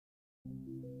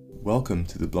Welcome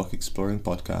to the Block Exploring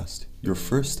Podcast, your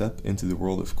first step into the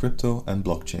world of crypto and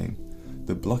blockchain.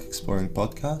 The Block Exploring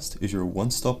Podcast is your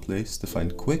one-stop place to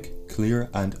find quick, clear,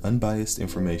 and unbiased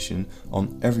information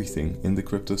on everything in the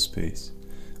crypto space.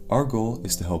 Our goal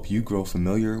is to help you grow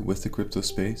familiar with the crypto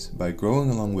space by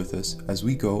growing along with us as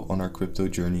we go on our crypto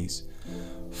journeys.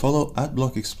 Follow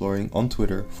 @Block Exploring on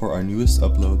Twitter for our newest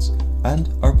uploads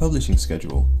and our publishing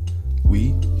schedule.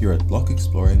 We, here at Block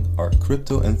Exploring, are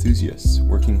crypto enthusiasts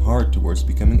working hard towards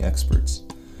becoming experts.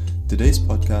 Today's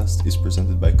podcast is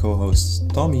presented by co-hosts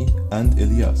Tommy and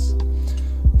Elias.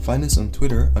 Find us on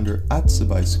Twitter under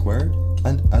 @SabaiSquared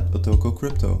and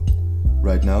 @OtokoCrypto.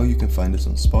 Right now you can find us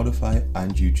on Spotify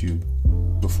and YouTube.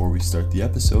 Before we start the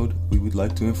episode, we would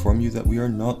like to inform you that we are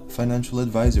not financial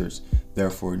advisors.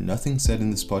 Therefore, nothing said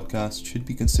in this podcast should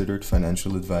be considered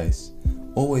financial advice.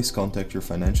 Always contact your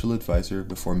financial advisor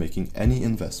before making any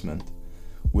investment.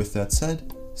 With that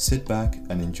said, sit back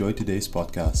and enjoy today's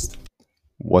podcast.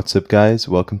 What's up, guys?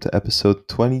 Welcome to episode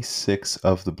 26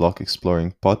 of the Block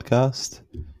Exploring Podcast.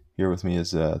 Here with me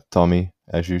is Tommy,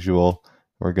 as usual.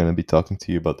 We're going to be talking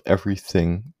to you about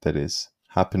everything that is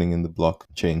happening in the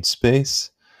blockchain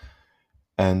space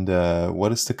and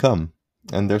what is to come.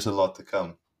 And there's a lot to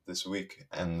come this week,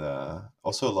 and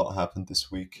also a lot happened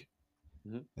this week.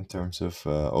 In terms of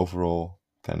overall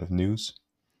kind of news.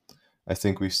 I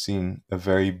think we've seen a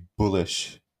very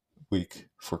bullish week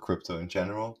for crypto in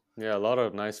general. Yeah, a lot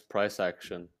of nice price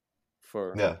action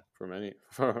for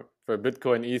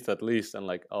Bitcoin, ETH at least, and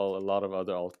like a lot of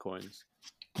other altcoins.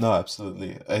 No,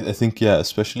 absolutely. I think, yeah,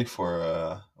 especially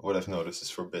for what I've noticed is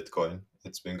for Bitcoin.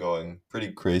 It's been going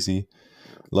pretty crazy.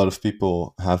 A lot of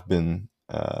people have been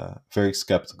very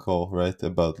skeptical, right,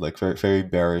 about like very, very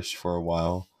bearish for a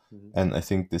while. And I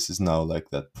think this is now like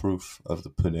that proof of the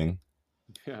pudding.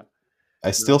 Yeah.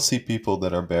 I still see people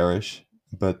that are bearish,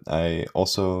 but I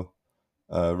also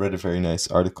read a very nice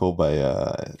article by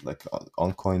like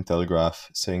on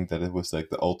Cointelegraph saying that it was like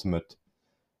the ultimate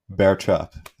bear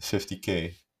trap,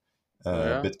 50K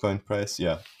Bitcoin price.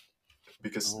 Yeah,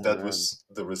 because was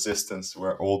the resistance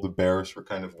where all the bears were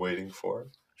kind of waiting for.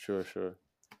 Sure.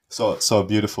 So a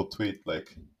beautiful tweet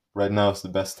like, right now is the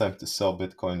best time to sell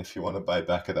Bitcoin if you want to buy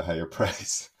back at a higher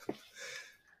price.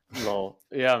 Well,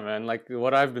 yeah, man. Like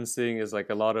what I've been seeing is like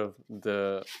a lot of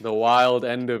the wild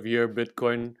end of year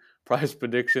Bitcoin price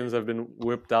predictions have been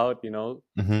whipped out.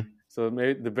 Mm-hmm. So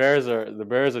maybe the bears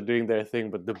are doing their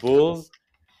thing, but the bulls,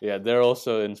 yeah, they're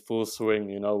also in full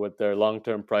swing. With their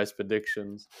long-term price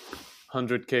predictions,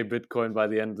 100K Bitcoin by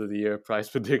the end of the year price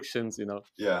predictions.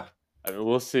 Yeah. I mean,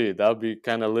 we'll see. That'll be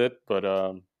kind of lit, but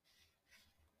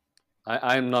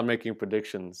I'm not making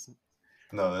predictions.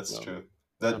 No, that's true.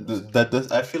 That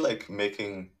does. I feel like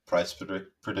making price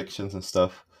predictions and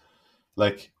stuff.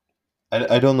 Like,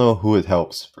 I don't know who it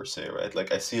helps per se, right?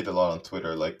 Like I see it a lot on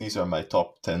Twitter. Like these are my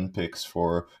top 10 picks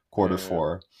for quarter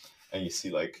four, and you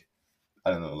see like, I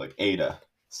don't know, like ADA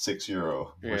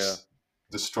 €6, which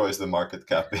destroys the market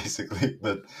cap basically.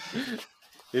 But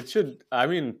it should. I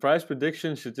mean, price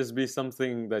prediction should just be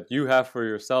something that you have for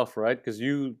yourself, right? Because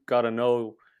you gotta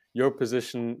know your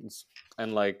positions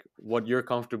and like what you're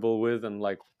comfortable with, and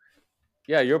like,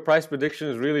 yeah, your price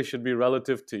predictions really should be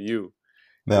relative to you,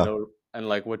 and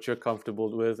like what you're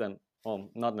comfortable with, and well,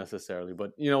 not necessarily,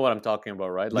 but you know what I'm talking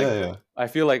about, right? Like, I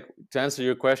feel like to answer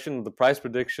your question, the price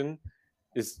prediction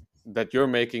is that you're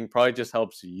making probably just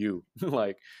helps you.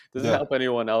 Like, doesn't help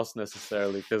anyone else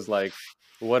necessarily, because like,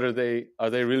 what are they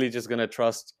really just gonna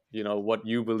trust? What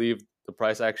you believe the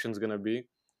price action is gonna be?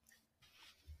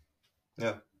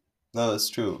 Yeah. No, that's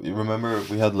true. You remember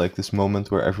we had like this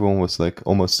moment where everyone was like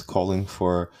almost calling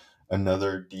for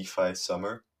another DeFi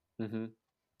summer. Mm-hmm.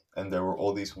 And there were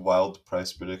all these wild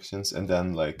price predictions, and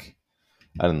then like,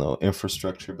 I don't know,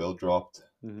 infrastructure bill dropped.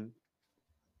 Mm-hmm.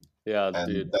 Yeah, and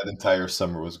dude. That entire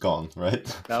summer was gone, right?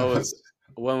 That was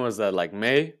when was that? Like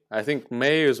May? I think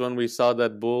May is when we saw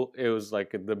that bull. It was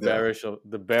like the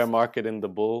bear market in the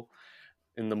bull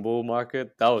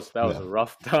market. That was a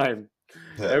rough time.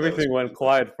 Yeah, everything went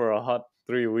quiet for a hot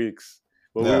 3 weeks,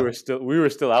 but we were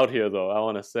still out here though. I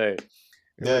want to say,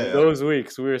 those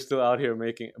weeks we were still out here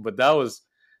making. But that was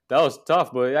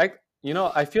tough. But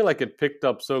I feel like it picked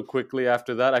up so quickly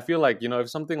after that. I feel like if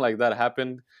something like that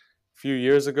happened a few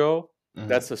years ago,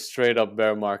 that's a straight up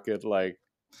bear market. Like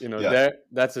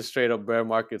that's a straight up bear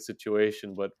market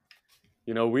situation. But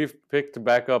we've picked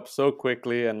back up so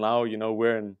quickly, and now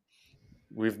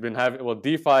we've been having, well,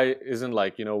 DeFi isn't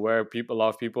like where a lot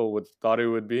of people thought it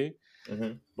would be,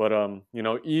 but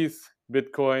ETH,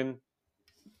 Bitcoin,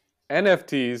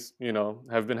 NFTs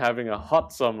have been having a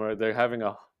hot summer. They're having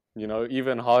a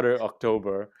even hotter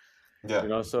October,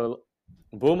 Yeah, So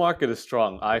bull market is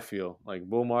strong. I feel like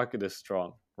bull market is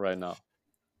strong right now.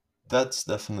 that's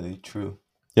definitely true.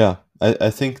 Yeah, I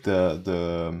think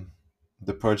the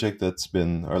project that's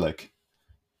been, or like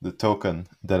the token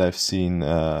that I've seen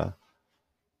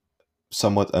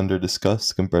somewhat under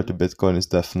discussed compared to Mhm. Bitcoin is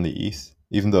definitely ETH.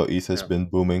 Even though ETH has Yeah, been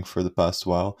booming for the past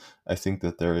while, I think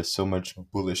that there is so much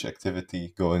bullish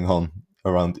activity going on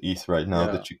around ETH right now yeah.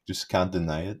 that you just can't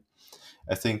deny it.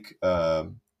 I think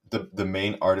the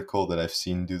main article that I've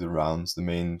seen do the rounds, the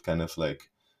main kind of like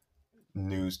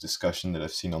news discussion that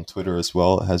I've seen on Twitter as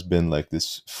well, has been like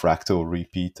this fractal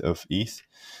repeat of ETH.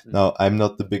 Mhm. Now, I'm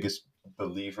not the biggest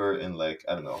believer in, like,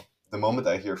 I don't know, the moment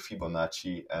I hear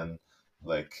Fibonacci and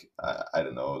like I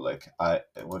don't know, like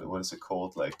what is it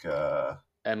called, like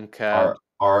MCAD. Or,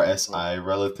 RSI,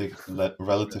 yeah.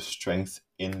 relative strength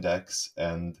index,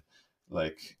 and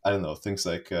like I don't know, things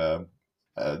like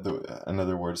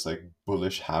another word is like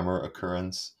bullish hammer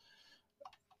occurrence,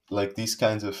 like these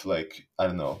kinds of, like, I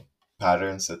don't know,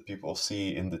 patterns that people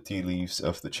see in the tea leaves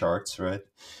of the charts, right?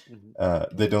 Mhm.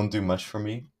 They don't do much for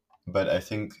me, but I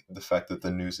think the fact that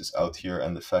the news is out here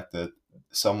and the fact that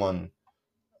someone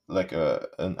like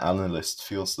an analyst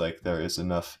feels like there is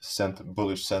enough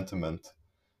bullish sentiment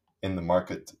in the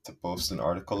market to post an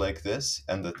article like this,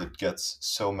 and that it gets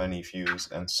so many views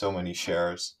and so many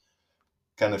shares,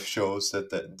 kind of shows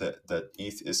that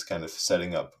ETH is kind of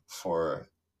setting up for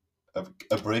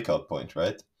a breakout point,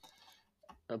 right?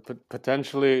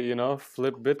 Potentially,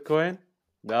 flip Bitcoin.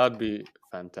 That would be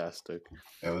fantastic.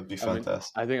 It would be I mean,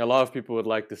 fantastic. I think a lot of people would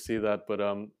like to see that, but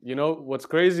what's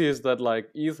crazy is that like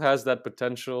ETH has that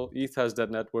potential. ETH has that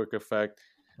network effect.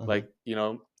 Hmm. Like,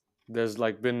 there's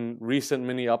like been recent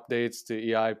mini updates to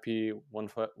EIP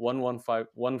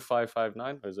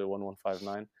 1559, or is it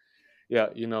 1159? Yeah,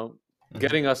 Hmm.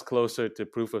 getting us closer to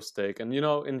proof of stake. And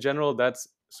in general, that's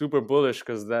super bullish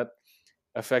because that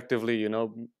effectively,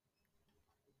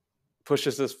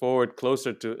 pushes us forward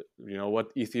closer to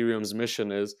what Ethereum's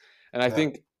mission is. And I Yeah,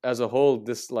 think as a whole,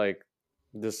 this direction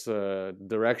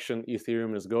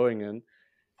Ethereum is going in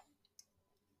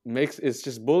makes it's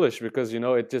just bullish because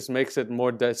it just makes it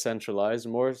more decentralized,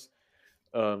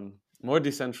 um, more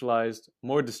decentralized,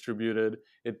 more distributed.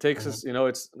 It takes hmm, us,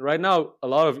 it's right now a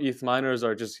lot of ETH miners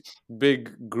are just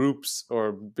big groups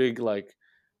or big like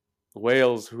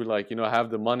whales who like have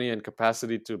the money and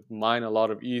capacity to mine a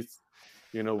lot of ETH.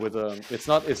 With it's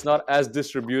not as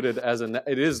distributed as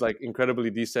it is like incredibly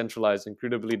decentralized,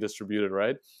 incredibly distributed,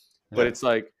 right? But yeah, it's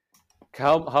like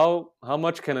how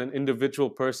much can an individual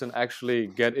person actually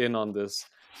get in on this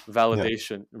yeah,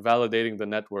 validating the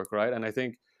network, right? And I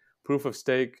think proof of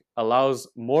stake allows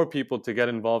more people to get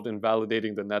involved in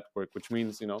validating the network, which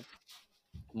means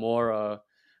more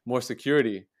more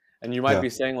security. And you might yeah, be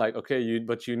saying like, okay,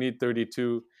 you need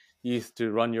 32 ETH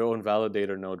to run your own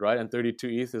validator node, right? And 32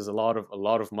 ETH is a lot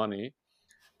of money.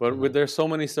 But hmm, there's so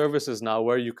many services now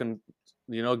where you can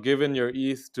give in your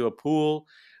ETH to a pool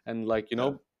and like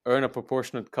yeah, earn a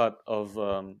proportionate cut of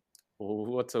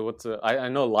I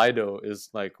know Lido is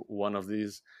like one of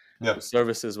these yeah,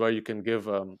 services where you can give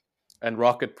and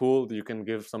Rocket Pool, you can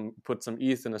put some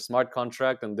ETH in a smart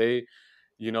contract, and they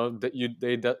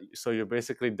that so you're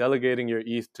basically delegating your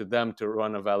ETH to them to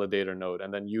run a validator node,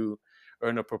 and then you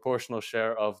earn a proportional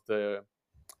share of the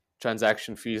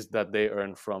transaction fees that they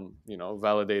earn from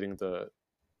validating the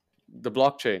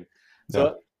blockchain. yeah,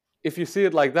 So if you see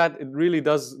it like that, it really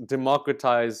does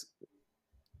democratize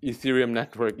Ethereum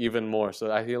network even more.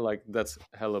 So I feel like that's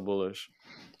hella bullish.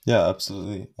 yeah,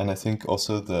 absolutely. And I think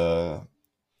also the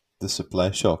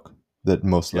supply shock that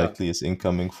most Yeah. likely is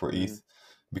incoming for Mhm. ETH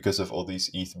because of all these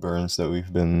ETH burns that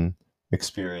we've been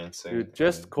experiencing. Dude,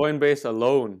 just And Coinbase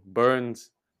alone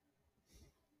burns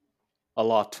a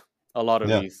lot, a lot of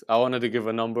yeah, ETH. I wanted to give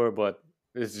a number, but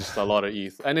it's just a lot of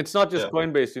ETH. And it's not just yeah,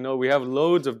 Coinbase. We have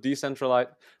loads of decentralized.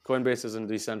 Coinbase isn't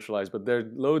decentralized, but there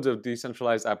are loads of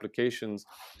decentralized applications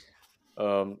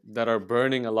that are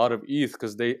burning a lot of ETH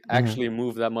because they hmm, actually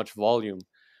move that much volume.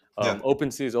 yeah,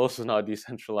 OpenSea is also not a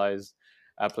decentralized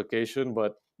application,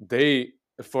 but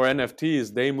for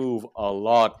NFTs they move a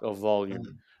lot of volume,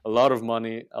 mhm, a lot of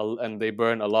money, and they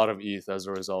burn a lot of ETH as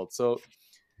a result. So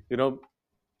you know,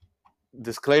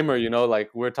 disclaimer, like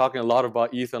we're talking a lot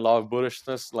about ETH and a lot of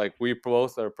bullishness. Like we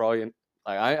both are probably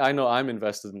like I know I'm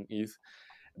invested in ETH,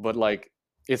 but like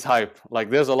it's hype. Like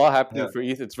there's a lot happening yeah, for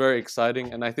ETH. It's very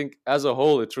exciting, and I think as a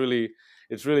whole, it's really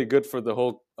good for the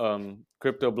whole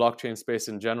crypto blockchain space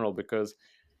in general. Because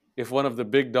if one of the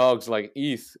big dogs like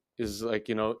ETH is like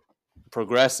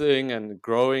progressing and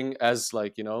growing as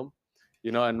like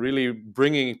and really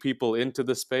bringing people into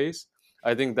the space,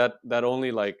 I think that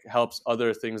only like helps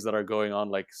other things that are going on,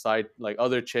 like like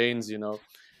other chains,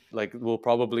 like will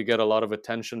probably get a lot of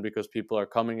attention because people are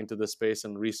coming into the space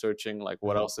and researching like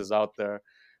what Mhm. else is out there,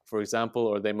 for example.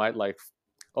 Or they might like,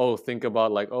 oh, think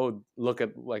about like, oh, look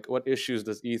at like what issues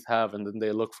does ETH have, and then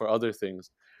they look for other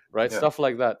things, right? Yeah, Stuff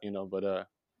like that, but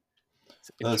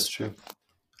it's that's true. interesting.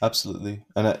 Absolutely.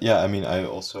 And yeah, I mean, I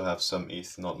also have some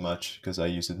ETH, not much, because I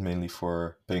use it mainly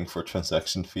for paying for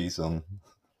transaction fees on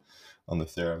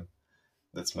Ethereum.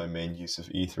 That's my main use of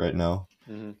ETH right now.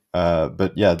 Hmm.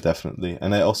 But yeah, definitely.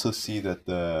 And I also see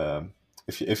that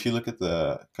if you look at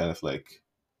the kind of like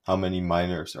how many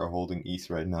miners are holding ETH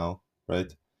right now,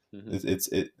 right? Hmm.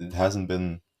 It hasn't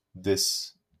been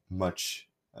this much.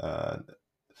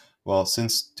 Well,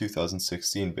 since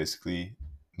 2016, basically,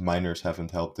 miners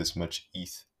haven't held this much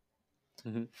ETH.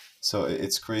 Hmm. So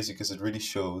it's crazy because it really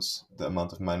shows the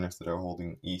amount of miners that are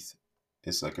holding ETH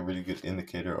is like a really good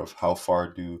indicator of how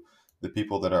far do the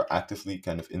people that are actively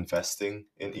kind of investing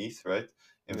in ETH, right?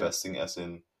 Yeah, Investing as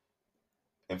in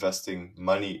investing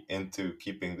money into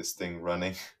keeping this thing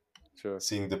running, sure.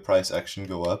 seeing the price action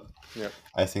go up. Yeah.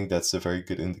 I think that's a very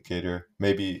good indicator.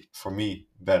 Maybe for me,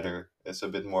 better. It's a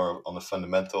bit more on a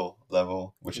fundamental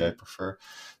level, which I Mhm. prefer,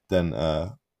 than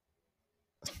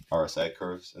RSI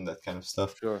curves and that kind of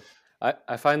stuff. Sure.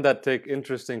 I find that take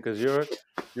interesting because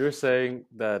you're saying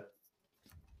that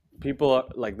people are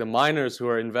like the miners who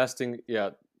are investing,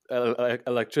 yeah,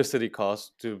 electricity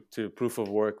costs to proof of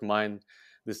work mine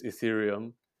this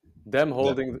Ethereum. Them Yeah,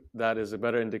 holding that is a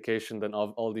better indication than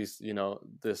of all these,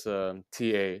 this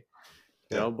TA,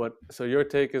 yeah, But so your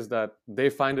take is that they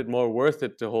find it more worth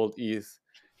it to hold ETH,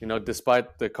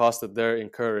 despite the cost that they're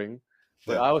incurring.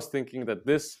 But yeah. I was thinking that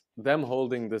them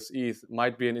holding this ETH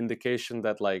might be an indication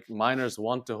that like miners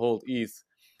want to hold ETH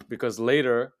because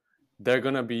later they're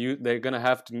gonna need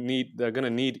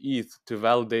ETH to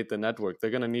validate the network. They're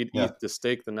gonna need Yeah, ETH to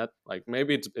stake the net. Like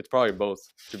maybe it's probably both,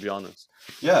 to be honest.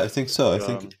 yeah, I think so. I But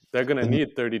think they're gonna it,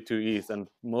 need 32 ETH, and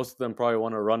most of them probably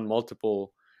want to run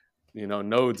multiple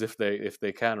nodes if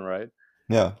they can, right?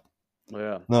 yeah.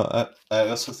 Yeah. No, I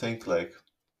also think like,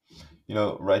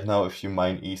 right now if you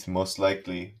mine ETH, most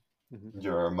likely Hmm.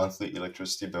 your monthly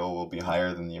electricity bill will be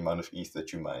higher than the amount of ETH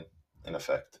that you mine, in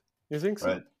effect, You think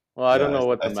right? so? Well, I Yeah, don't know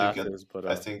what I the think math is, but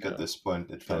I think at yeah, this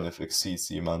point it kind sure. of exceeds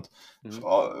the amount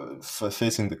Hmm.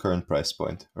 facing the current price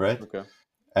point, right? Okay.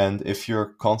 And if you're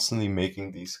constantly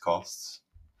making these costs,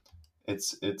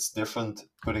 it's different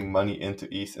putting money into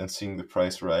ETH and seeing the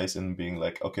price rise and being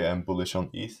like, okay, I'm bullish on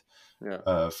ETH,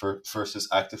 Yeah. versus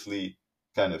actively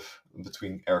kind of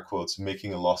between air quotes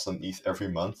making a loss on ETH every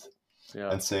month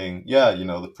Yeah. and saying, yeah,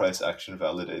 the price action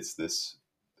validates this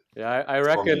Yeah. I for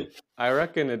reckon. me. I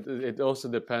reckon it also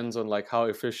depends on like how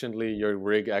efficiently your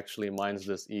rig actually mines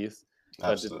this ETH.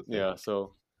 Absolutely. Yeah.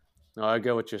 So no, I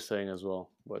get what you're saying as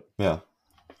well. But Yeah.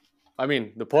 I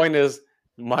mean, the point is,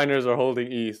 miners are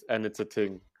holding ETH, and it's a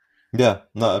thing. Yeah.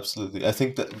 No, absolutely. I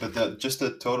think that, but that just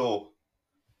the total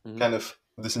Hmm. kind of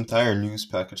this entire news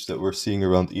package that we're seeing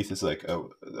around ETH is like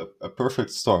a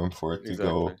perfect storm for it to Exactly.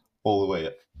 go all the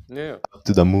way Yeah. up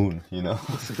to the moon.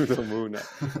 To the moon.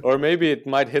 Or maybe it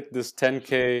might hit this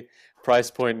 10K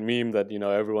price point meme that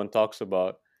everyone talks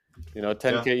about. Yeah.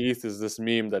 10K ETH is this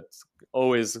meme that's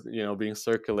always being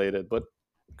circulated, but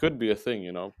could be a thing.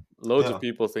 Loads of Yeah.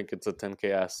 people think it's a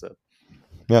 10K asset.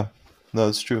 Yeah. No,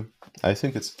 it's true. I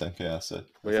think it's a 10K asset. I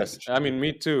But think yes, it I should be. mean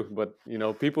me too. But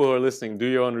people who are listening, do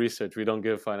your own research. We don't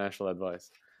give financial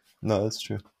advice. No, that's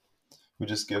true. We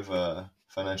just give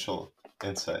financial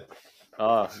insight.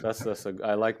 Ah,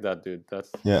 I like that, dude.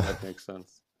 Yeah. That makes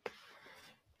sense.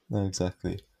 No,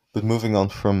 exactly. But moving on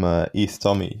from ETH,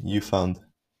 Tommy, you found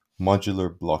modular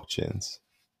blockchains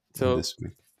in So this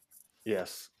week.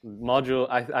 yes, module.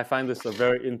 I find this a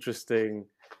very interesting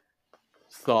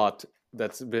thought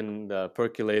that's been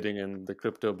percolating in the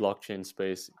crypto blockchain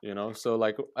space. So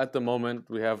like at the moment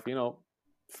we have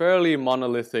fairly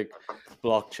monolithic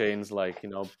blockchains like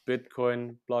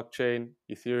Bitcoin blockchain,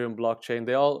 Ethereum blockchain.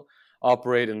 They all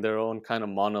operate in their own kind of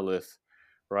monolith,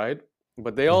 right?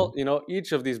 But they Hmm. all,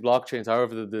 each of these blockchains,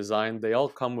 however they're designed, they all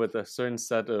come with a certain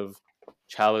set of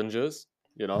challenges,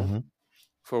 Hmm.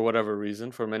 for whatever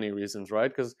reason, for many reasons,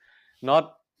 right? Because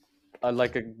not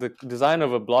the design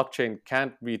of a blockchain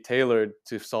can't be tailored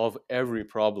to solve every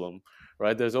problem,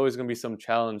 right? There's always going to be some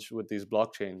challenge with these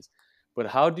blockchains. But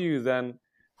how do you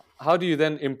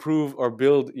then improve or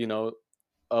build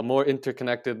a more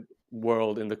interconnected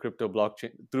world in the crypto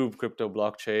blockchain through crypto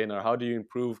blockchain? Or how do you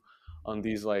improve on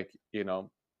these like the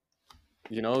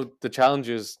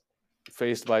challenges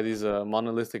faced by these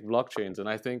monolithic blockchains? And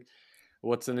I think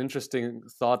what's an interesting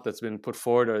thought that's been put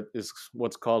forward is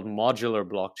what's called modular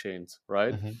blockchains,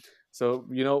 right? Mm-hmm. So,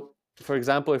 for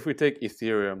example, if we take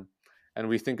Ethereum and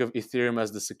we think of Ethereum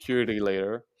as the security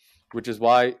layer, which is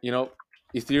why,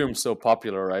 Ethereum is so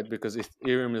popular, right? Because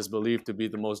Ethereum is believed to be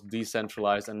the most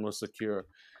decentralized and most secure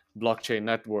blockchain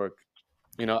network,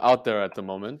 out there at the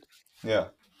moment, Yeah.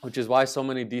 which is why so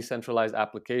many decentralized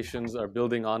applications are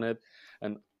building on it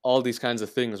and all these kinds of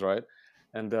things, right?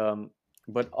 And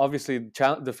but obviously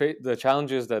the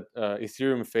challenges that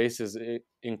Ethereum faces, it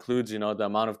includes, the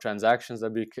amount of transactions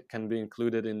that can be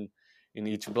included in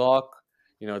each block,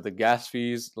 the gas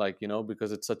fees, like,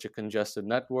 because it's such a congested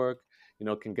network,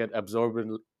 can get absorbed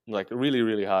like really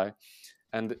really high.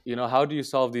 And how do you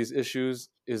solve these issues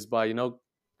is by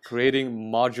creating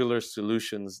modular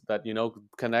solutions that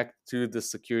connect to the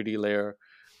security layer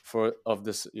of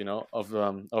this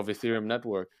of Ethereum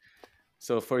network.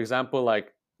 So for example,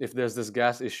 like if there's this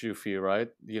gas issue fee, right?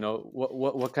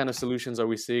 What kind of solutions are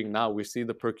we seeing now? We see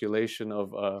the percolation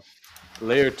of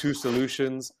layer 2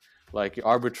 solutions like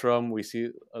Arbitrum. We see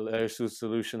layer 2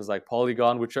 solutions like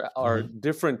Polygon, which are Mm-hmm.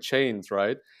 different chains,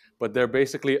 right? But they're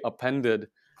basically appended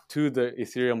to the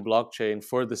Ethereum blockchain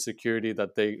for the security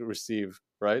that they receive,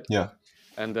 right? Yeah.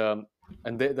 And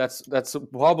that's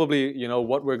probably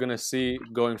what we're gonna see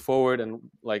going forward, and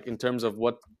like in terms of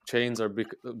what chains are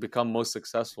become most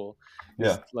successful, Yeah.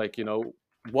 is like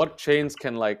what chains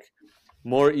can like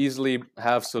more easily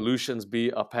have solutions be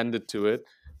appended to it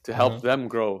to help Mm-hmm. them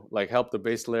grow, like help the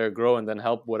base layer grow, and then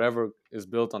help whatever is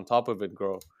built on top of it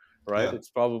grow, right? Yeah. It's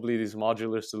probably these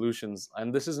modular solutions,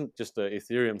 and this isn't just a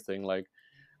Ethereum thing. Like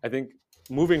I think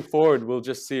moving forward, we'll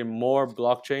just see more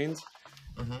blockchains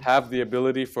Mm-hmm. have the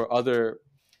ability for other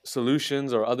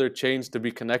solutions or other chains to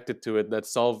be connected to it that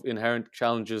solve inherent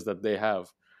challenges that they have,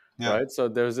 Yeah. right? So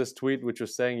there's this tweet which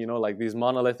was saying, like these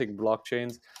monolithic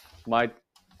blockchains might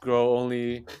grow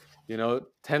only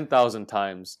 10,000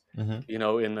 times, Mm-hmm.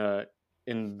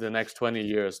 in the next 20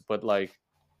 years, but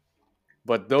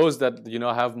those that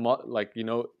have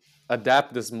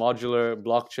adapt this modular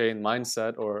blockchain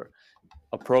mindset or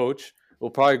approach will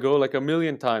probably go like a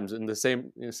million times in the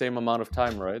same amount of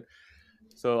time, right?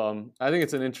 So I think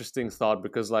it's an interesting thought,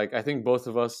 because like I think both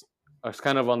of us are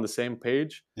kind of on the same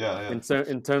page Yeah. Yeah.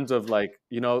 in terms of like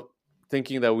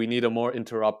thinking that we need a more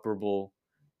interoperable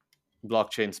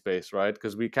blockchain space, right?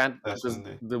 Because we can't, because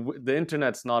Definitely. the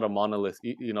internet's not a monolith,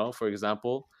 for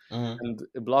example, Mm-hmm. and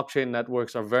blockchain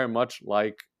networks are very much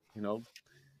like you know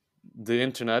the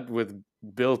internet with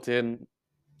built-in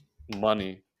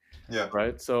money, Yeah.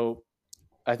 right? So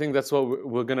I think that's what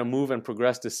we're going to move and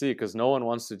progress to see, because no one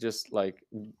wants to just like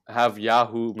have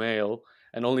Yahoo Mail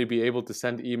and only be able to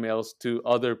send emails to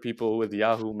other people with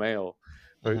Yahoo Mail.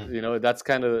 Or, Mm-hmm. that's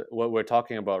kind of what we're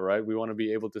talking about, right? We want to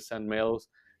be able to send mails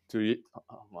to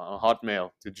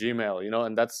Hotmail, to Gmail,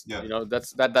 and that's Yeah.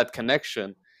 that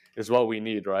connection is what we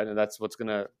need, right? And that's what's going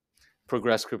to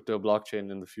progress crypto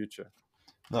blockchain in the future.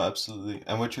 No, absolutely.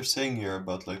 And what you're saying here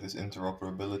about like this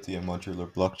interoperability and modular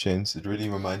blockchains, it really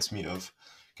reminds me of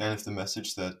kind of the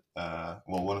message that,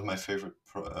 well, one of my favorite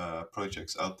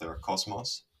projects out there,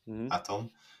 Cosmos, Hmm.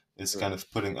 Atom, is Sure. kind of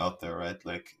putting out there, right?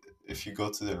 Like if you go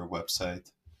to their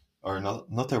website, or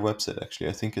not their website actually,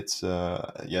 I think it's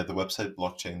yeah, the website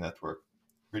Blockchain Network.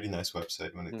 Really nice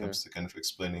website when it Yeah. comes to kind of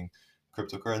explaining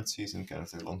cryptocurrencies and kind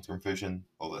of their long-term vision,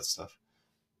 all that stuff.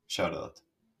 Shout out.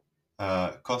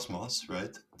 Cosmos,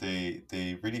 right?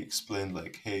 They really explain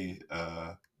like, hey,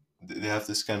 they have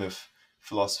this kind of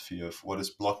philosophy of what is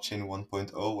blockchain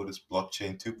 1.0, what is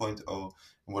blockchain 2.0,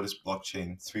 and what is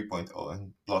blockchain 3.0.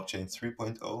 And blockchain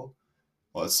 3.0,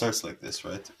 well, it starts like this,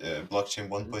 right? Blockchain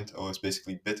Hmm. 1.0 is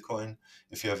basically Bitcoin.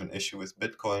 If you have an issue with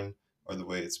Bitcoin or the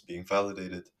way it's being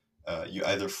validated, you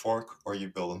either fork or you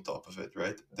build on top of it,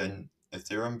 right? Then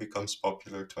Ethereum becomes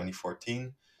popular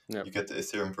 2014. Yeah. You get the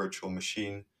Ethereum virtual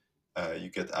machine, you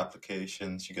get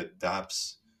applications, you get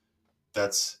dApps.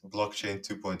 That's blockchain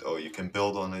 2.0. You can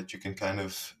build on it. You can kind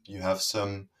of, you have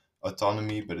some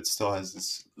autonomy, but it still has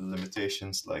its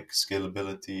limitations like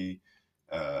scalability,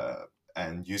 uh,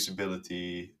 and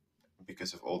usability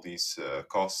because of all these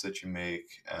costs that you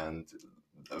make, and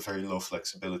a very low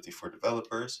flexibility for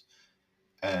developers.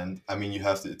 And I mean, you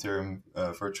have the Ethereum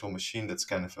virtual machine that's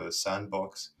kind of a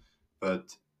sandbox,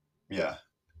 but yeah,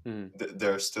 Hmm.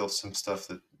 there's still some stuff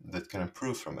that can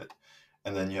improve from it.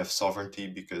 And then you have sovereignty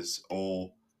because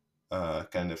all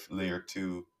kind of layer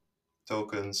two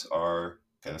tokens are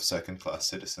kind of second class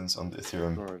citizens on the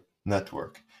Ethereum Right.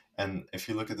 network. And if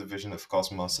you look at the vision of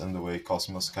Cosmos and the way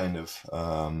Cosmos kind of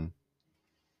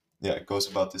goes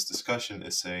about this discussion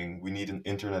is saying we need an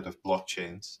internet of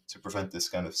blockchains to prevent this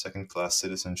kind of second-class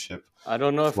citizenship. I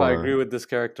don't know if I agree For with this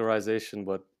characterization,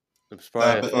 but it's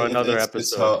probably but for another it's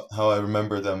episode. how I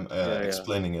remember them Yeah, yeah,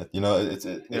 explaining it. You know, yeah, it's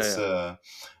yeah.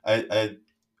 I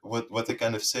what they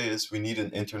kind of say is we need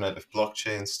an internet of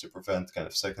blockchains to prevent kind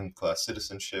of second-class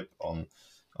citizenship on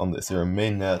the Ethereum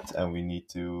mainnet, and we need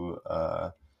to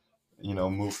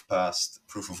move past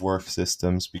proof of work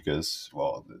systems because,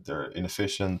 well, they're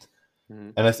inefficient.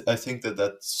 Mhm. And I think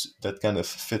that kind of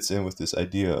fits in with this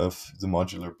idea of the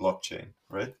modular blockchain,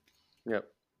 right? Yep.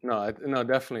 No,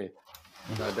 definitely.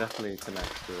 No, it definitely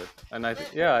connects to it. And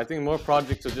I think more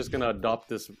projects are just going to adopt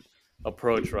this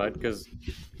approach, right? Because,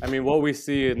 I mean, what we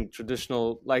see in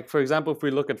traditional, like, for example, if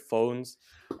we look at phones,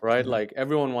 right? Like,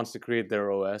 everyone wants to create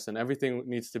their OS and everything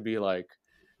needs to be, like,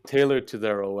 tailored to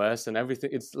their OS and everything.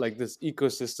 It's like this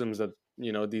ecosystems that,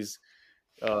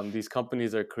 these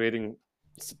companies are creating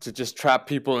to just trap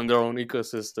people in their own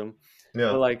ecosystem.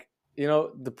 Yeah. But, like,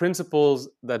 the principles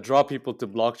that draw people to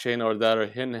blockchain or that are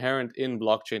inherent in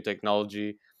blockchain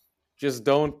technology just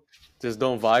don't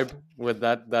vibe with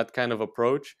that kind of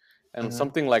approach. And Mm-hmm.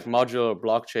 something like modular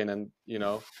blockchain and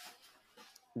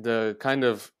the kind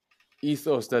of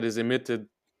ethos that is emitted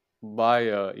by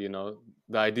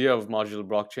the idea of modular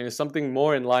blockchain is something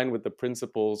more in line with the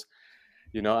principles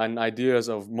and ideas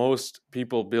of most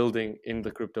people building in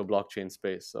the crypto blockchain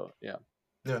space. So yeah.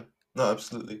 Yeah, no,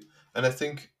 absolutely. And I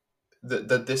think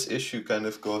that this issue kind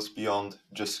of goes beyond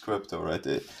just crypto, right?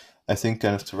 I think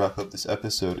kind of to wrap up this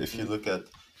episode, if you look at,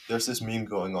 there's this meme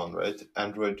going on, right?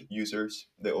 Android users,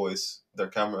 their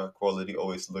camera quality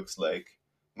always looks like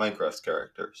Minecraft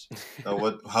characters.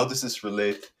 Now, how does this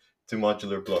relate to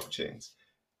modular blockchains?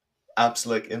 Apps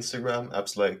like Instagram,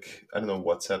 apps like, I don't know,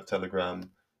 WhatsApp,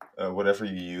 Telegram, whatever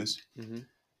you use, Mm-hmm.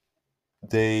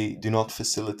 they do not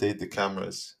facilitate the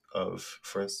cameras of,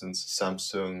 for instance,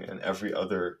 Samsung and every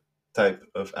other type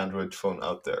of Android phone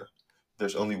out there.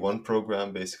 There's only one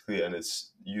program basically, and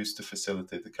it's used to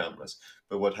facilitate the cameras.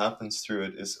 But what happens through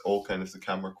it is all kind of the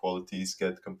camera qualities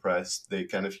get compressed. They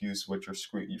kind of use what your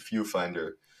screen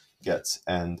viewfinder gets,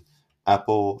 and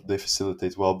Apple, they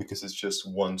facilitate well because it's just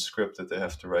one script that they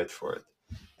have to write for it.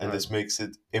 And Right. this makes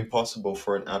it impossible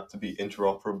for an app to be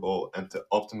interoperable and to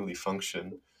optimally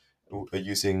function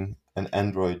using an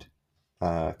Android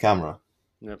camera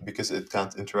Yep. because it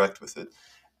can't interact with it.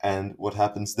 And what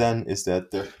happens then is that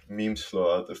the memes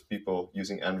flow out of people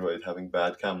using Android having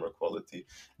bad camera quality.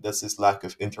 That's this lack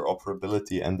of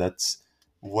interoperability, and that's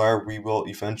where we will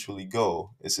eventually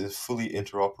go. Is a fully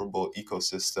interoperable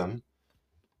ecosystem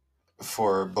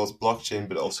for both blockchain,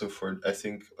 but also for, I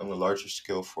think, on a larger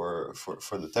scale for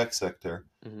the tech sector.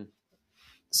 Mm-hmm.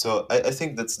 So I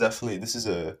think that's definitely, this is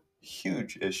a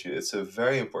huge issue. It's a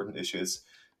very important issue.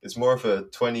 It's more of a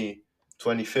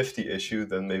 2050 issue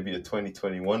than maybe a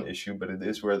 2021 issue, but it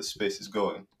is where the space is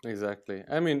going. Exactly.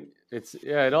 I mean, it's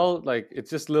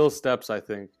just little steps, I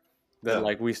think, that Yeah,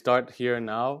 like we start here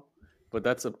now, but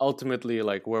that's ultimately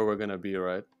like where we're gonna be,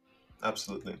 right?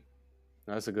 absolutely.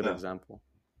 That's a good Yeah, example.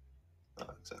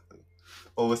 exactly.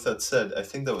 Well, with that said, I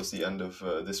think that was the end of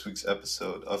this week's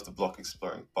episode of the Block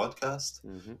Exploring podcast.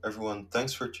 Mm-hmm. Everyone,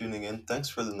 thanks for tuning in. Thanks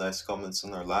for the nice comments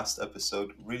on our last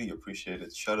episode. Really appreciate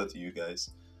it. Shout out to you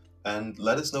guys. And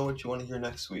let us know what you want to hear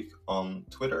next week on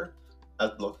Twitter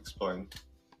at Block Exploring.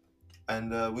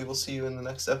 And we will see you in the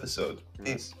next episode.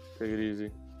 Peace. Take it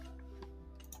easy.